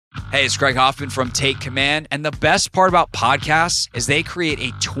Hey, it's Greg Hoffman from Take Command, and the best part about podcasts is they create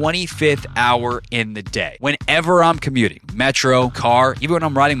a 25th hour in the day. Whenever I'm commuting, metro, car, even when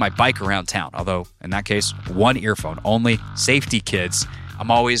I'm riding my bike around town, although in that case, one earphone only, safety kids,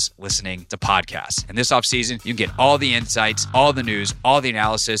 I'm always listening to podcasts. And this offseason, you can get all the insights, all the news, all the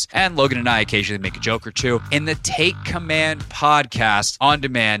analysis, and Logan and I occasionally make a joke or two in the Take Command podcast on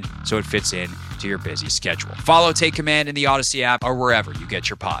demand so it fits in to your busy schedule. Follow Take Command in the Odyssey app or wherever you get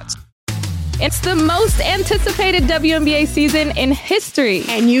your pods. It's the most anticipated WNBA season in history.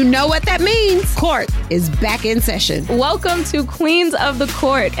 And you know what that means. Court is back in session. Welcome to Queens of the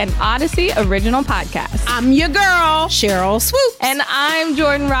Court, an Odyssey original podcast. I'm your girl, Cheryl Swoop. And I'm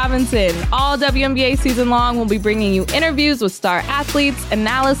Jordan Robinson. All WNBA season long, we'll be bringing you interviews with star athletes,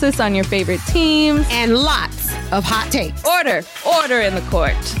 analysis on your favorite teams, and lots of hot takes. Order in the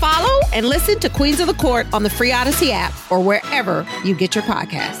court. Follow and listen to Queens of the Court on the free Odyssey app or wherever you get your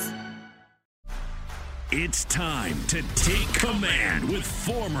podcasts. It's time to take command with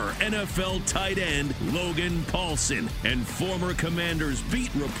former NFL tight end Logan Paulsen and former Commanders beat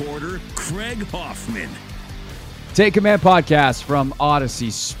reporter Craig Hoffman. Take Command podcast from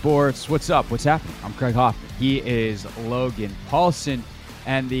Odyssey Sports. What's up? What's happening? I'm Craig Hoffman. He is Logan Paulsen.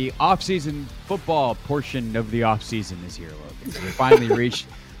 And the offseason football portion of the offseason is here, Logan. We finally reached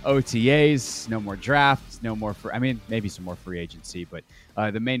OTAs, no more drafts, no more, maybe some more free agency, but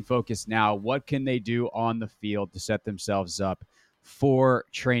the main focus now, what can they do on the field to set themselves up for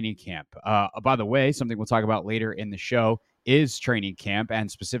training camp? By the way, something we'll talk about later in the show is training camp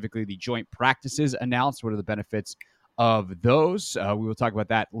and specifically the joint practices announced. What are the benefits of those? We will talk about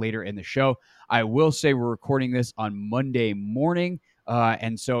that later in the show. I will say we're recording this on Monday morning.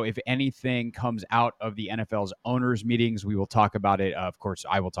 And so if anything comes out of the NFL's owners meetings, we will talk about it. Of course,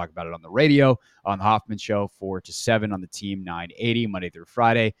 I will talk about it on the radio, on the Hoffman Show, 4 to 7 on the Team 980, Monday through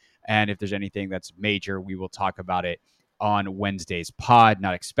Friday. And if there's anything that's major, we will talk about it on Wednesday's pod.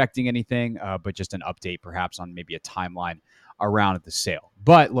 Not expecting anything, but just an update perhaps on maybe a timeline around the sale.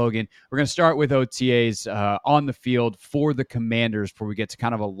 But Logan, we're going to start with OTAs on the field for the Commanders before we get to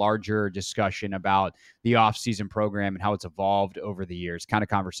kind of a larger discussion about the offseason program and how it's evolved over the years, kind of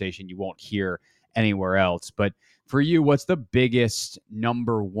conversation you won't hear anywhere else. But for you, what's the biggest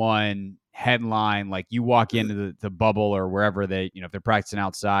number one headline? Like you walk into the bubble or wherever they, if they're practicing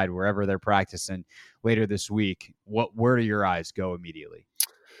outside, wherever they're practicing later this week, where do your eyes go immediately?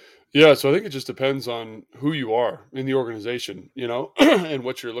 Yeah, so I think it just depends on who you are in the organization, and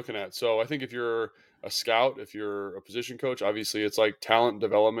what you're looking at. So I think if you're a scout, if you're a position coach, obviously it's like talent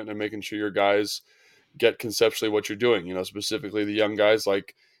development and making sure your guys get conceptually what you're doing, specifically the young guys,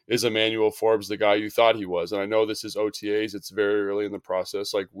 like is Emmanuel Forbes the guy you thought he was? And I know this is OTAs. It's very early in the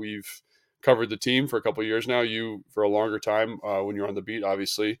process. Like we've covered the team for a couple of years now, you for a longer time when you're on the beat,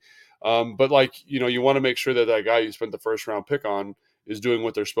 obviously. But you want to make sure that guy you spent the first round pick on is doing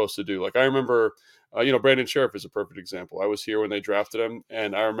what they're supposed to do. Like I remember, Brandon Sheriff is a perfect example. I was here when they drafted him,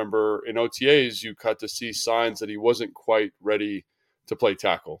 and I remember in OTAs, you got to see signs that he wasn't quite ready to play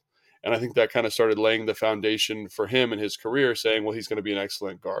tackle. And I think that kind of started laying the foundation for him in his career, saying, well, he's going to be an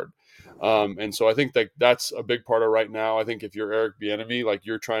excellent guard. And so I think that that's a big part of right now. I think if you're Eric Bieniemy, like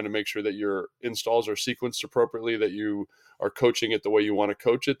you're trying to make sure that your installs are sequenced appropriately, that you are coaching it the way you want to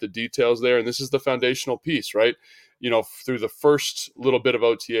coach it, the details there. And this is the foundational piece, right? Through the first little bit of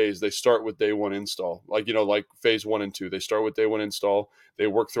OTAs, they start with day one install, like phase 1 and 2. They start with day one install. They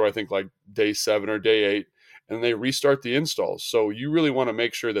work through, I think, like day 7 or day 8, and they restart the installs. So you really want to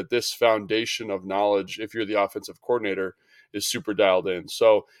make sure that this foundation of knowledge, if you're the offensive coordinator, is super dialed in.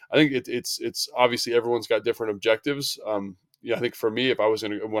 So I think it's obviously everyone's got different objectives. I think for me, if I was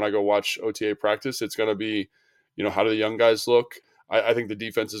when I go watch OTA practice, it's going to be, how do the young guys look? I think the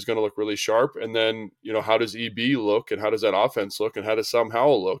defense is going to look really sharp. And then, how does EB look and how does that offense look and how does Sam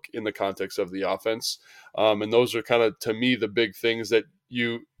Howell look in the context of the offense? And those are kind of, to me, the big things that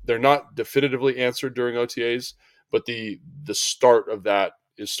they're not definitively answered during OTAs, but the start of that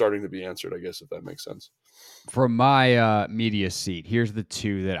is starting to be answered, I guess, if that makes sense. From my media seat, here's the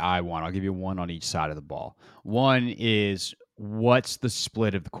two that I want. I'll give you one on each side of the ball. One is, what's the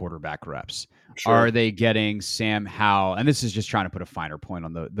split of the quarterback reps? Sure. Are they getting Sam Howell? And this is just trying to put a finer point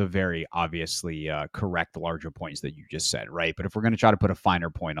on the very obviously correct larger points that you just said, right? But if we're going to try to put a finer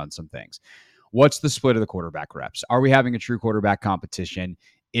point on some things, what's the split of the quarterback reps? Are we having a true quarterback competition?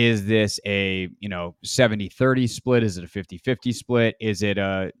 Is this a 70-30 split? Is it a 50-50 split? Is it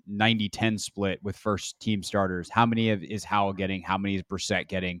a 90-10 split with first team starters? How many is Howell getting? How many is Brissett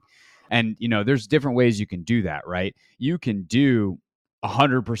getting? And, there's different ways you can do that, right? You can do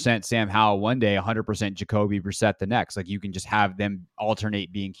 100% Sam Howell one day, 100% Jacoby Brissett the next. Like, you can just have them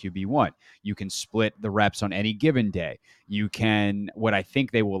alternate being QB1. You can split the reps on any given day. You can, what I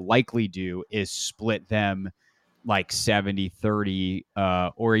think they will likely do is split them like 70-30,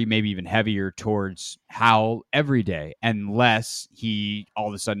 or maybe even heavier towards Howell every day, unless he all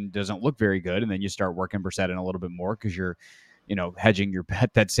of a sudden doesn't look very good. And then you start working Brissett in a little bit more because you're, hedging your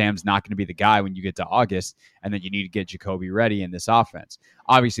bet that Sam's not going to be the guy when you get to August, and then you need to get Jacoby ready in this offense.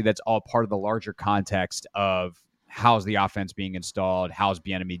 Obviously, that's all part of the larger context of how's the offense being installed, how's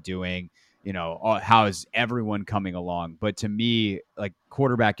Bieniemy doing, how is everyone coming along. But to me, like,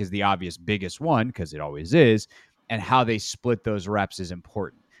 quarterback is the obvious biggest one because it always is, and how they split those reps is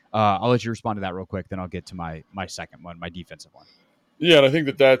important. I'll let you respond to that real quick, then I'll get to my second one, my defensive one. Yeah, and I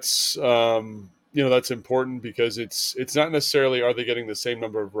think that's that's important because it's not necessarily are they getting the same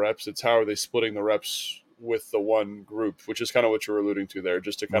number of reps, it's how are they splitting the reps with the one group, which is kind of what you're alluding to there,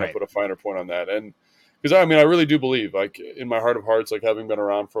 just to kind of put a finer point on that. And because I really do believe, like, in my heart of hearts, like, having been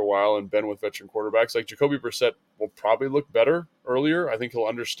around for a while and been with veteran quarterbacks, like, Jacoby Brissett will probably look better earlier. I think he'll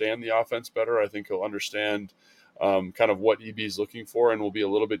understand the offense better. I think he'll understand kind of what EB is looking for, and will be a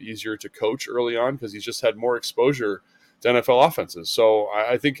little bit easier to coach early on because he's just had more exposure to NFL offenses. So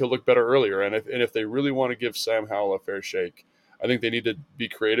I think he'll look better earlier. And if they really want to give Sam Howell a fair shake, I think they need to be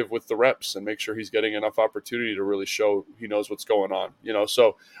creative with the reps and make sure he's getting enough opportunity to really show he knows what's going on.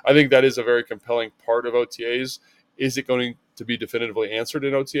 So I think that is a very compelling part of OTAs. Is it going to be definitively answered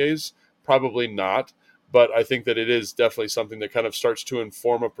in OTAs? Probably not. But I think that it is definitely something that kind of starts to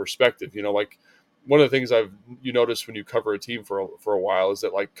inform a perspective. Like, one of the things you notice when you cover a team for a while is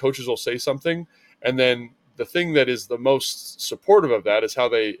that, like, coaches will say something, and then the thing that is the most supportive of that is how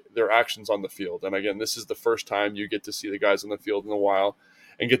their actions on the field. And again, this is the first time you get to see the guys on the field in a while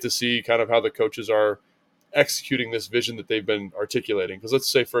and get to see kind of how the coaches are executing this vision that they've been articulating. Because let's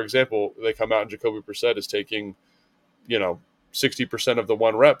say, for example, they come out and Jacoby Brissett is taking, 60% of the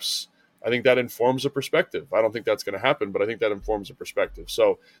one reps. I think that informs a perspective. I don't think that's going to happen, but I think that informs a perspective.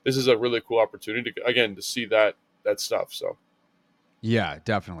 So this is a really cool opportunity to see that stuff. So. Yeah,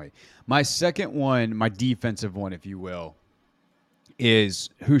 definitely. My second one, my defensive one, if you will,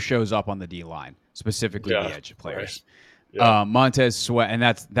 is who shows up on the D line, specifically the edge players. Right. Yeah. Montez Sweat, and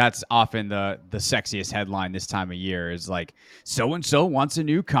that's often the sexiest headline this time of year is like, so-and-so wants a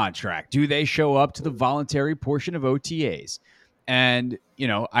new contract. Do they show up to the voluntary portion of OTAs? And,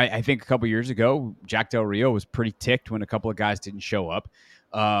 I think a couple years ago, Jack Del Rio was pretty ticked when a couple of guys didn't show up.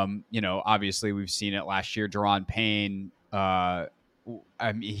 Obviously we've seen it last year. Daron Payne,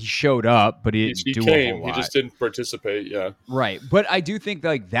 he showed up, but he didn't do a whole lot. He just didn't participate. Yeah. Right. But I do think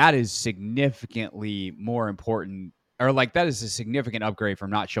like that is significantly more important, or like that is a significant upgrade from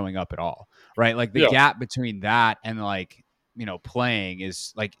not showing up at all. Right. Like the gap between that and like, playing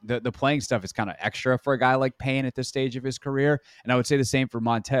is like the playing stuff is kind of extra for a guy like Payne at this stage of his career. And I would say the same for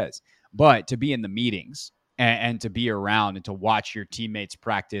Montez, but to be in the meetings and to be around and to watch your teammates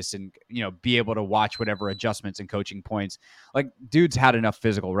practice and, be able to watch whatever adjustments and coaching points, like dude's had enough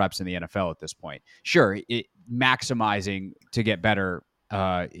physical reps in the NFL at this point. Sure. Maximizing to get better.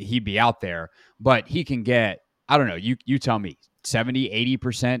 He'd be out there, but he can get, I don't know. You tell me 70,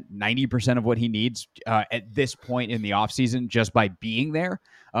 80%, 90% of what he needs at this point in the offseason just by being there.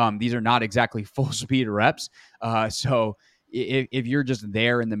 These are not exactly full speed reps. So if you're just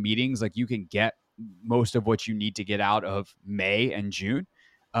there in the meetings, like you can get most of what you need to get out of May and June.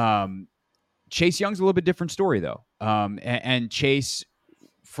 Chase Young's a little bit different story though. And Chase,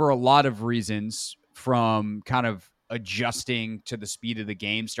 for a lot of reasons, from kind of adjusting to the speed of the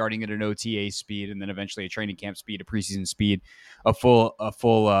game, starting at an OTA speed and then eventually a training camp speed, a preseason speed, a full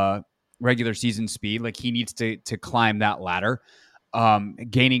regular season speed. Like he needs to climb that ladder,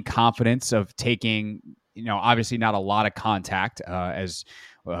 gaining confidence of taking, obviously not a lot of contact, as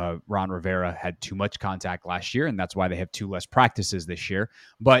Ron Rivera had too much contact last year, and that's why they have 2 less practices this year.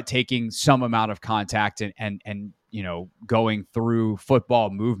 But taking some amount of contact and going through football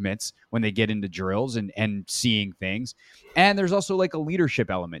movements when they get into drills and seeing things. And there's also like a leadership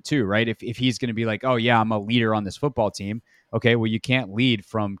element too, right? If he's going to be like, oh yeah, I'm a leader on this football team. Okay, well, you can't lead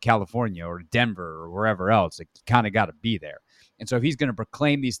from California or Denver or wherever else. Like, you kind of got to be there. And so if he's going to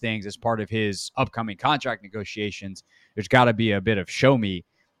proclaim these things as part of his upcoming contract negotiations, there's got to be a bit of show me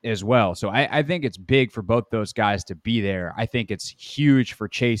as well. So I think it's big for both those guys to be there. I think it's huge for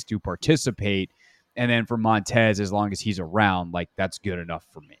Chase to participate. And then for Montez, as long as he's around, like that's good enough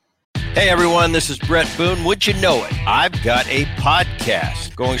for me. Hey everyone, this is Brett Boone. Would you know it? I've got a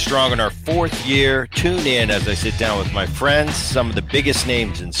podcast going strong in our 4th year. Tune in as I sit down with my friends, some of the biggest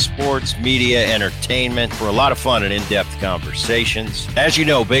names in sports, media, entertainment, for a lot of fun and in-depth conversations. As you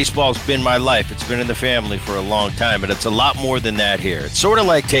know, baseball's been my life. It's been in the family for a long time, but it's a lot more than that here. It's sort of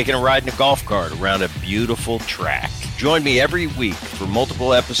like taking a ride in a golf cart around a beautiful track. Join me every week for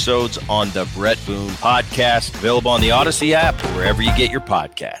multiple episodes on the Brett Boone Podcast, available on the Odyssey app or wherever you get your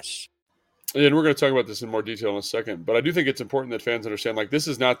podcasts. And we're going to talk about this in more detail in a second, but I do think it's important that fans understand, like, this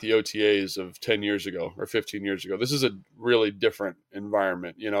is not the OTAs of 10 years ago or 15 years ago. This is a really different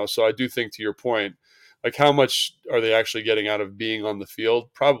environment, you know? So I do think, to your point, like, how much are they actually getting out of being on the field?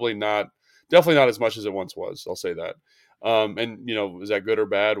 Probably not, definitely not as much as it once was. I'll say that. And, you know, is that good or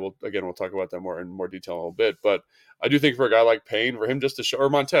bad? We'll talk about that in more detail in a little bit, but I do think for a guy like Payne, for him just to show, or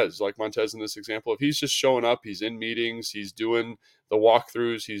Montez, like Montez in this example, if he's just showing up, he's in meetings, he's doing the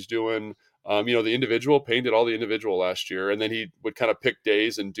walkthroughs, he's doing, the individual. Payne did all the individual last year, and then he would kind of pick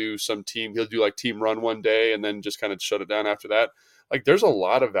days and do some team. He'll do like team run one day and then just kind of shut it down after that. Like, there's a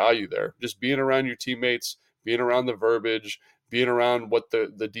lot of value there. Just being around your teammates, being around the verbiage, being around what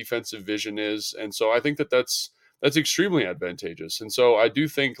the defensive vision is. And so I think that's extremely advantageous. And so I do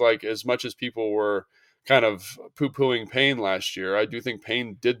think, like, as much as people were kind of poo-pooing Payne last year, I do think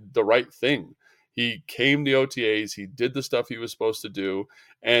Payne did the right thing. He came to OTAs, he did the stuff he was supposed to do.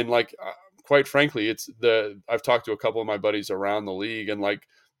 And, like, quite frankly, I've talked to a couple of my buddies around the league, and, like,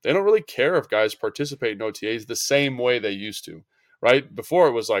 they don't really care if guys participate in OTAs the same way they used to, right? Before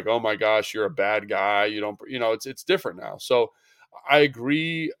it was like, oh my gosh, you're a bad guy. You don't, it's different now. So I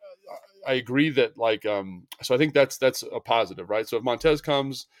agree that, like, so I think that's a positive, right? So if Montez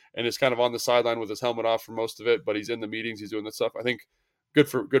comes and is kind of on the sideline with his helmet off for most of it, but he's in the meetings, he's doing that stuff, I think good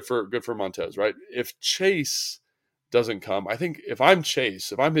for Montez, right? If Chase doesn't come, I think if I'm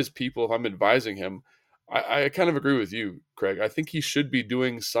Chase, if I'm his people, if I'm advising him, I kind of agree with you, Craig. I think he should be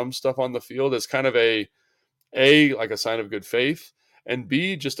doing some stuff on the field as kind of a like a sign of good faith, and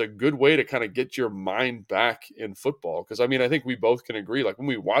B, just a good way to kind of get your mind back in football. Because, I mean, I think we both can agree, like, when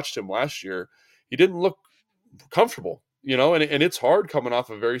we watched him last year, he didn't look comfortable, and it's hard coming off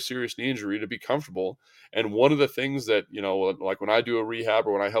a very serious knee injury to be comfortable. And one of the things that, like when I do a rehab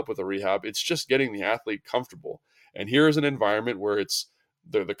or when I help with a rehab, it's just getting the athlete comfortable. And here is an environment where it's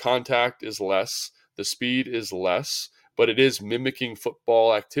the contact is less, the speed is less, but it is mimicking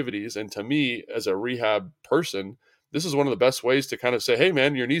football activities. And to me, as a rehab person, this is one of the best ways to kind of say, hey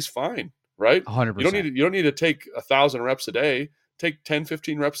man, your knee's fine, right? 100%. You don't need to take 1,000 reps a day. Take 10,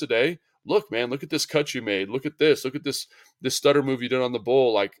 15 reps a day. Look, man, look at this cut you made. Look at this stutter move you did on the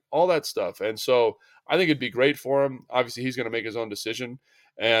bull, like all that stuff. And so I think it'd be great for him. Obviously, he's going to make his own decision,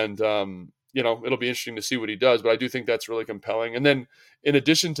 and it'll be interesting to see what he does. But I do think that's really compelling. And then, in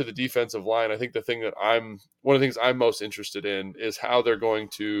addition to the defensive line, I think one of the things I'm most interested in is how they're going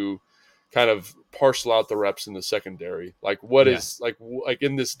to kind of parcel out the reps in the secondary. Like, what is like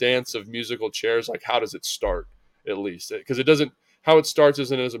in this dance of musical chairs, like, how does it start, at least? Because how it starts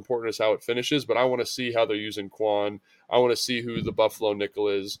isn't as important as how it finishes, but I want to see how they're using Quan. I want to see who the Buffalo nickel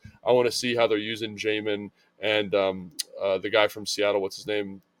is. I want to see how they're using Jamin and the guy from Seattle. What's his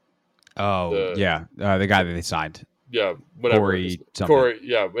name? Oh, the guy that they signed. Yeah, whatever. Corey,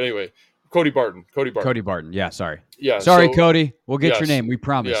 yeah, but anyway, Cody Barton. Yeah, sorry. Yeah, sorry, Cody. We'll get your name. We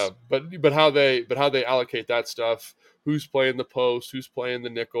promise. Yeah, but how they allocate that stuff? Who's playing the post? Who's playing the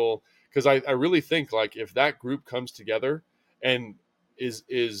nickel? Because I really think, like, if that group comes together and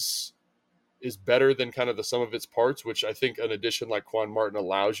is better than kind of the sum of its parts, which I think an addition like Quan Martin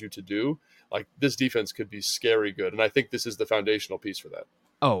allows you to do, like, this defense could be scary good, and I think this is the foundational piece for that.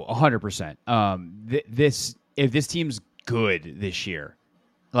 Oh, 100%. If this team's good this year,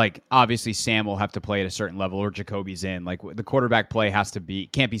 like, obviously Sam will have to play at a certain level, or Jacoby's in. Like, the quarterback play can't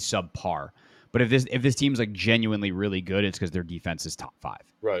be subpar. But if this team's, like, genuinely really good, it's because their defense is top 5.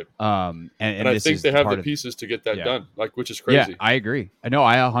 Right. And I think they have the pieces to get that done, like, which is crazy. Yeah, I agree. No,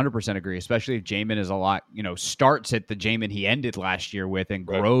 I 100% agree, especially if Jamin is a lot, starts at the Jamin he ended last year with and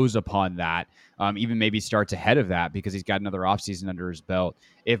grows upon that, even maybe starts ahead of that because he's got another offseason under his belt.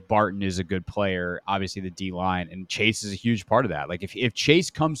 If Barton is a good player, obviously the D-line, and Chase is a huge part of that. Like, if Chase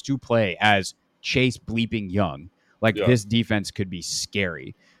comes to play as Chase bleeping Young, like, this defense could be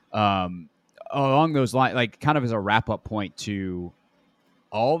scary. Along those lines, like, kind of as a wrap-up point to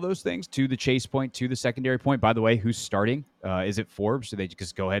all those things, to the Chase point, to the secondary point. By the way, who's starting? Is it Forbes? Do they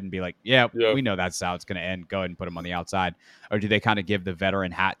just go ahead and be like, we know that's how it's going to end. Go ahead and put him on the outside. Or do they kind of give the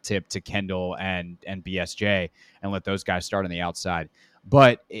veteran hat tip to Kendall and BSJ and let those guys start on the outside?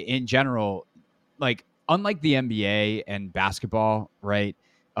 But in general, like, unlike the NBA and basketball, right,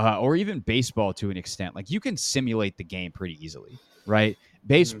 or even baseball to an extent. Like, you can simulate the game pretty easily, right?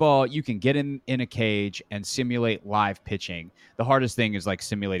 Baseball, you can get in a cage and simulate live pitching. The hardest thing is like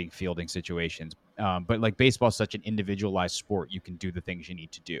simulating fielding situations. But like, baseball is such an individualized sport, you can do the things you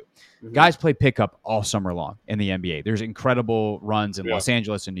need to do. Guys play pickup all summer long in the NBA. There's incredible runs in Los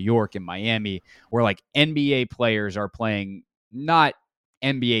Angeles and New York and Miami where like NBA players are playing not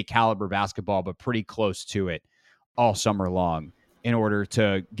NBA caliber basketball, but pretty close to it all summer long in order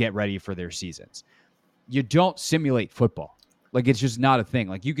to get ready for their seasons. You don't simulate football. Like, it's just not a thing.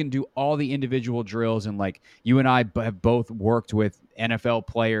 Like, you can do all the individual drills, and like, you and I have both worked with NFL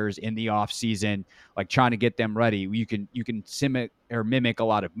players in the off season, like trying to get them ready. You can mimic a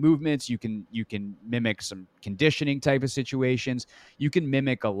lot of movements. You can mimic some conditioning type of situations. You can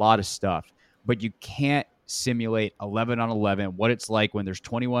mimic a lot of stuff, but you can't simulate 11 on 11, what it's like when there's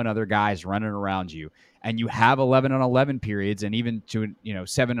 21 other guys running around you, and you have 11 on 11 periods, and even to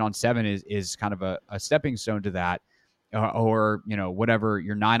 7 on 7 is kind of a stepping stone to that, or whatever,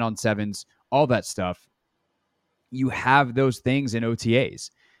 your 9 on 7s, all that stuff. You have those things in OTAs.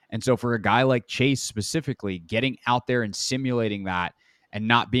 And so for a guy like Chase specifically, getting out there and simulating that and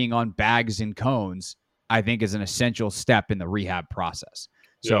not being on bags and cones, I think is an essential step in the rehab process.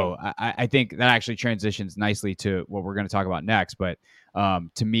 So I think that actually transitions nicely to what we're going to talk about next. But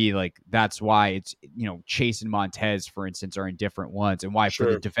to me, like, that's why it's, Chase and Montez, for instance, are in different ones, and why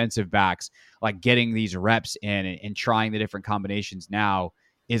for the defensive backs, like, getting these reps in and trying the different combinations now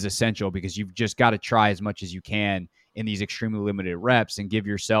is essential, because you've just got to try as much as you can in these extremely limited reps and give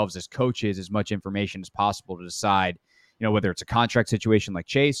yourselves as coaches as much information as possible to decide, whether it's a contract situation like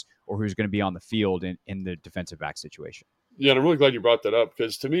Chase or who's going to be on the field in the defensive back situation. Yeah, and I'm really glad you brought that up,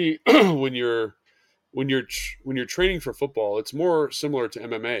 because to me, when you're training for football, it's more similar to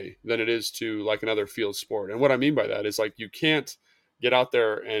MMA than it is to like another field sport. And what I mean by that is, like, you can't get out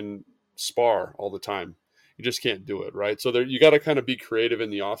there and spar all the time. You just can't do it, right? So you got to kind of be creative in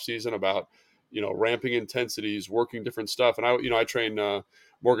the off season about, ramping intensities, working different stuff. And I train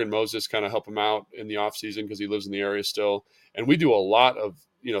Morgan Moses, kind of help him out in the off season because he lives in the area still. And we do a lot of,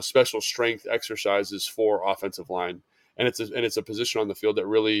 special strength exercises for offensive line. And it's a position on the field that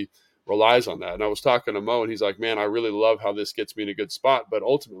really relies on that. And I was talking to Mo, and he's like, man, I really love how this gets me in a good spot. But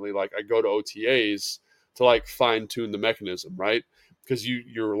ultimately, like, I go to OTAs to like fine tune the mechanism, right? Because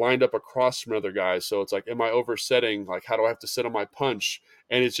you're lined up across from other guys. So it's like, am I oversetting? Like, how do I have to sit on my punch?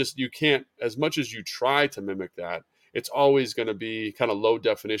 And it's just, you can't, as much as you try to mimic that, it's always going to be kind of low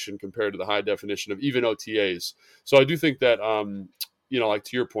definition compared to the high definition of even OTAs. So I do think that, like,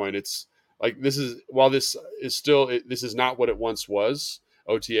 to your point, it's like, this is not what it once was,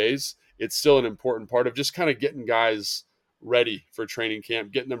 OTAs. It's still an important part of just kind of getting guys ready for training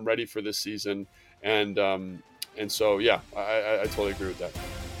camp, getting them ready for this season. And so, yeah, I totally agree with that.